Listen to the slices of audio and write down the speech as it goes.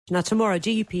Now, tomorrow,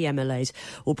 DUP MLAs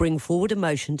will bring forward a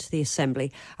motion to the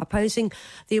Assembly opposing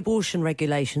the abortion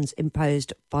regulations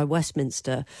imposed by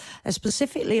Westminster,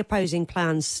 specifically opposing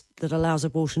plans that allows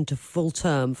abortion to full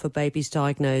term for babies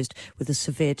diagnosed with a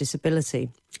severe disability.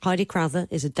 Heidi Crowter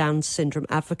is a Down syndrome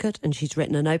advocate, and she's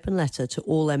written an open letter to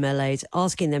all MLAs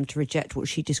asking them to reject what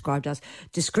she described as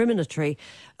discriminatory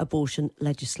abortion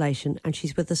legislation. And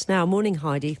she's with us now. Morning,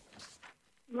 Heidi.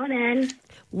 Morning.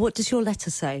 What does your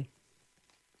letter say?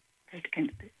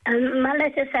 My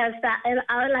letter says that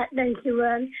I would like them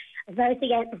to vote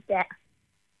against it.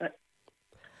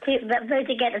 Vote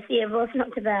against the abortion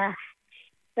up to birth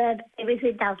for babies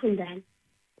with Down syndrome.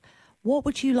 What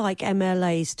would you like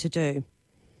MLAs to do?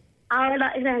 I would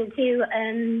like them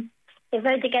to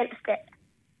vote against it.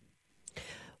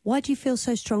 Why do you feel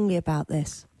so strongly about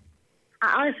this?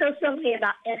 I feel strongly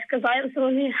about this because I am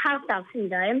someone who has Down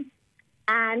syndrome,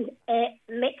 and it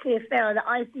makes me feel that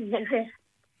I didn't exist.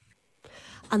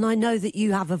 And I know that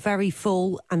you have a very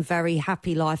full and very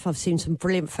happy life. I've seen some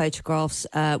brilliant photographs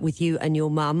with you and your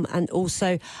mum. And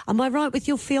also, am I right with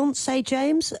your fiancé,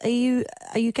 James? Are you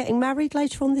getting married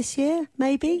later on this year,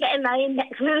 maybe? Getting married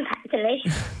next month, actually.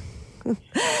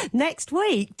 Next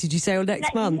week, did you say, or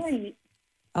next month? Week.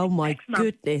 Oh, my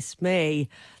goodness me.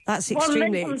 That's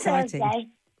extremely exciting. Thursday.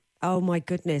 Oh, my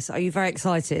goodness. Are you very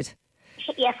excited?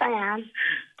 Yes, I am.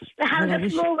 We're having a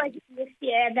small wedding this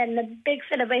year, then the big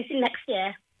celebration next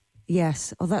year.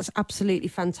 Yes. Oh, that's absolutely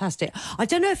fantastic. I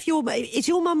don't know if is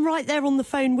your mum right there on the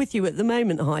phone with you at the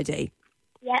moment, Heidi?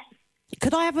 Yeah.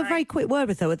 Could I have a very quick word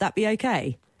with her? Would that be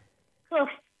okay? Of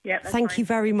course. Yeah, Thank you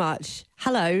very much.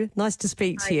 Hello. Nice to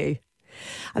speak to you.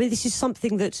 I mean, this is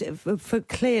something that,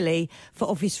 for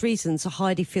obvious reasons,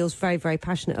 Heidi feels very, very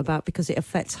passionate about because it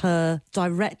affects her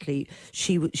directly.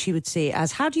 She would see it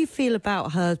as. How do you feel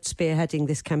about her spearheading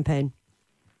this campaign?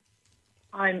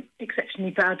 I'm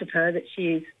exceptionally proud of her that she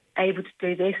is able to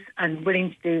do this and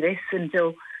willing to do this, and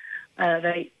feel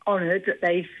very honoured that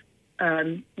they've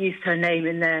used her name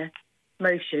in their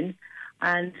motion.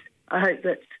 And I hope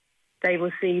that they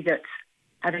will see that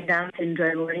having Down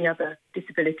syndrome or any other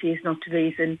disability is not a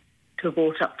reason to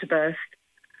abort up to birth.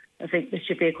 I think there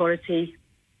should be equality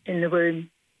in the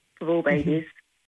womb for all babies.